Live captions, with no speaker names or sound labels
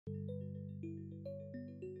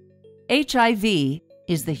HIV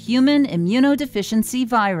is the human immunodeficiency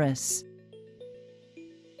virus.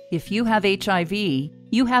 If you have HIV,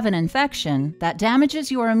 you have an infection that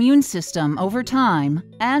damages your immune system over time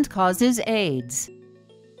and causes AIDS.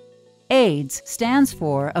 AIDS stands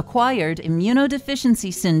for Acquired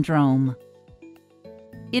Immunodeficiency Syndrome.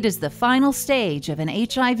 It is the final stage of an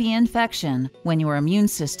HIV infection when your immune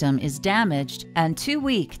system is damaged and too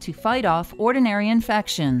weak to fight off ordinary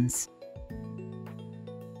infections.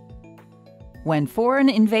 When foreign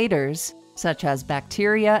invaders, such as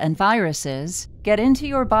bacteria and viruses, get into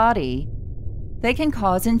your body, they can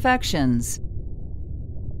cause infections.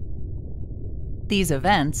 These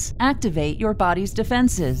events activate your body's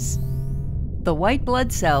defenses. The white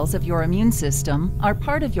blood cells of your immune system are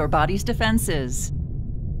part of your body's defenses.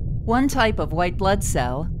 One type of white blood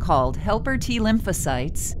cell, called helper T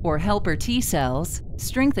lymphocytes, or helper T cells,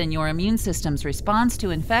 strengthen your immune system's response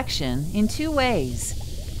to infection in two ways.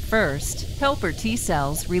 First, helper T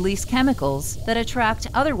cells release chemicals that attract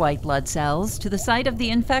other white blood cells to the site of the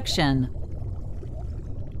infection.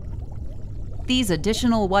 These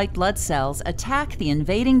additional white blood cells attack the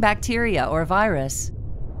invading bacteria or virus,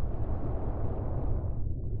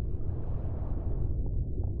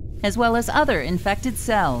 as well as other infected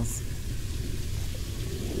cells.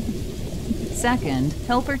 Second,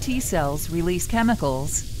 helper T cells release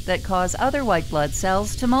chemicals that cause other white blood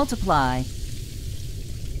cells to multiply.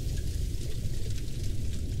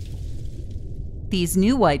 These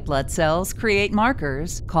new white blood cells create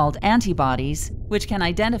markers, called antibodies, which can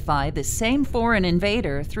identify the same foreign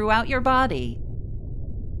invader throughout your body.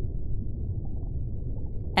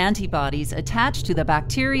 Antibodies attach to the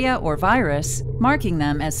bacteria or virus, marking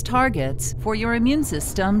them as targets for your immune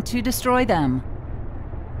system to destroy them.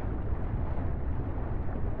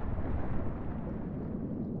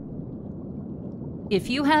 If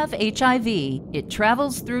you have HIV, it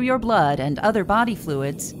travels through your blood and other body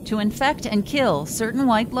fluids to infect and kill certain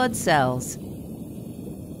white blood cells.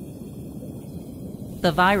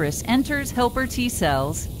 The virus enters helper T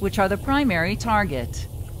cells, which are the primary target.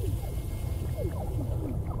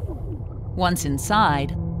 Once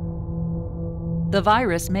inside, the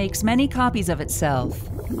virus makes many copies of itself.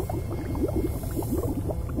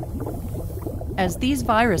 As these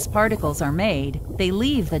virus particles are made, they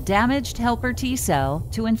leave the damaged helper T cell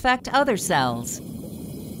to infect other cells.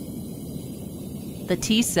 The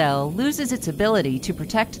T cell loses its ability to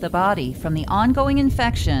protect the body from the ongoing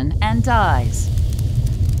infection and dies.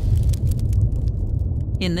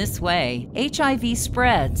 In this way, HIV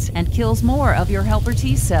spreads and kills more of your helper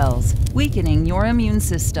T cells, weakening your immune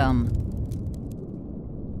system.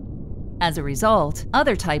 As a result,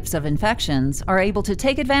 other types of infections are able to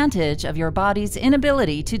take advantage of your body's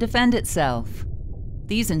inability to defend itself.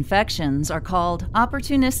 These infections are called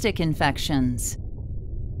opportunistic infections.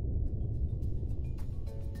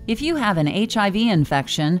 If you have an HIV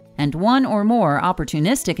infection and one or more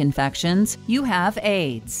opportunistic infections, you have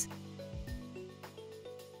AIDS.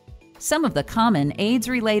 Some of the common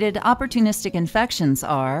AIDS-related opportunistic infections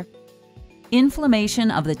are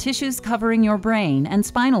inflammation of the tissues covering your brain and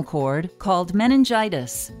spinal cord, called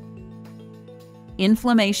meningitis,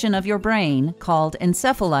 inflammation of your brain, called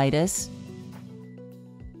encephalitis,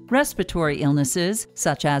 respiratory illnesses,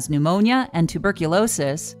 such as pneumonia and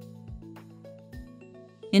tuberculosis,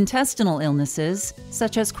 intestinal illnesses,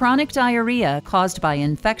 such as chronic diarrhea caused by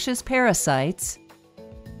infectious parasites,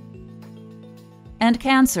 and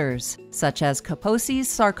cancers, such as Kaposi's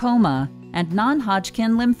sarcoma and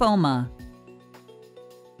non-Hodgkin lymphoma.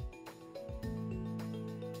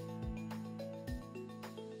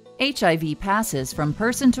 HIV passes from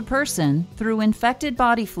person to person through infected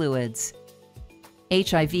body fluids.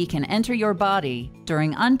 HIV can enter your body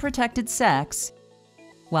during unprotected sex,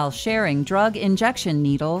 while sharing drug injection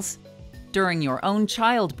needles, during your own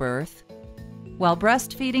childbirth, while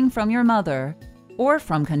breastfeeding from your mother, or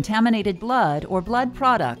from contaminated blood or blood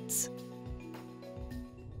products.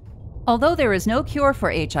 Although there is no cure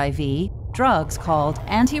for HIV, drugs called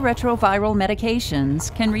antiretroviral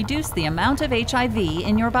medications can reduce the amount of HIV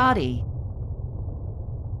in your body.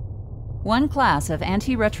 One class of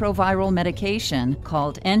antiretroviral medication,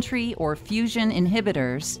 called entry or fusion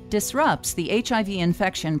inhibitors, disrupts the HIV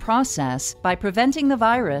infection process by preventing the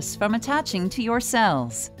virus from attaching to your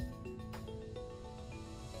cells.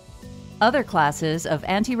 Other classes of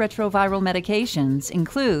antiretroviral medications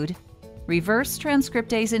include reverse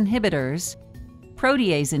transcriptase inhibitors,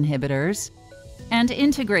 protease inhibitors, and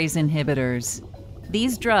integrase inhibitors.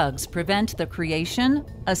 These drugs prevent the creation,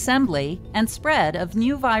 assembly, and spread of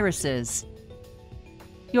new viruses.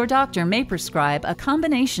 Your doctor may prescribe a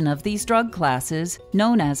combination of these drug classes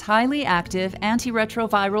known as highly active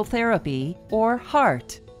antiretroviral therapy, or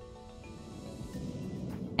HAART.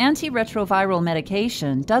 Antiretroviral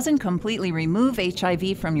medication doesn't completely remove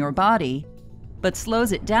HIV from your body, but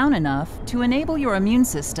slows it down enough to enable your immune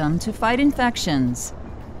system to fight infections.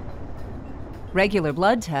 Regular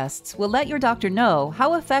blood tests will let your doctor know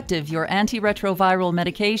how effective your antiretroviral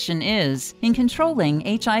medication is in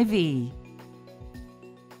controlling HIV.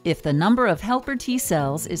 If the number of helper T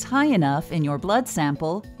cells is high enough in your blood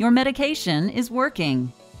sample, your medication is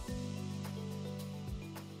working.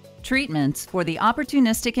 Treatments for the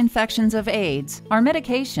opportunistic infections of AIDS are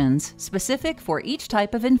medications specific for each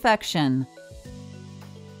type of infection.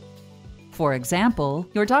 For example,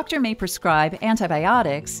 your doctor may prescribe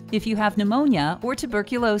antibiotics if you have pneumonia or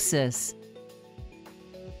tuberculosis.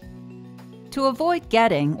 To avoid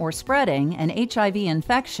getting or spreading an HIV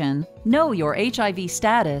infection, know your HIV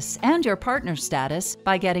status and your partner's status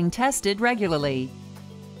by getting tested regularly.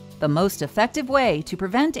 The most effective way to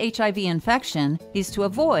prevent HIV infection is to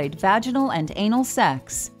avoid vaginal and anal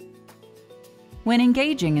sex. When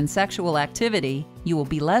engaging in sexual activity, you will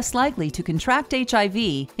be less likely to contract HIV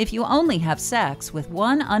if you only have sex with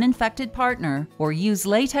one uninfected partner or use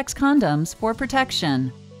latex condoms for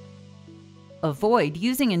protection. Avoid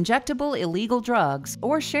using injectable illegal drugs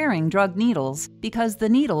or sharing drug needles because the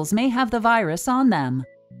needles may have the virus on them.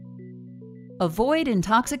 Avoid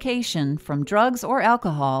intoxication from drugs or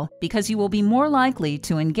alcohol because you will be more likely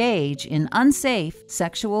to engage in unsafe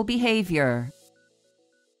sexual behavior.